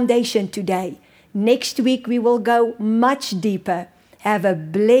wonderful foundation today. Next week, we will go much deeper. Have a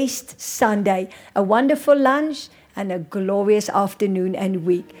blessed Sunday, a wonderful lunch, and a glorious afternoon and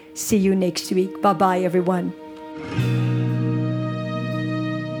week. See you next week. Bye-bye, everyone.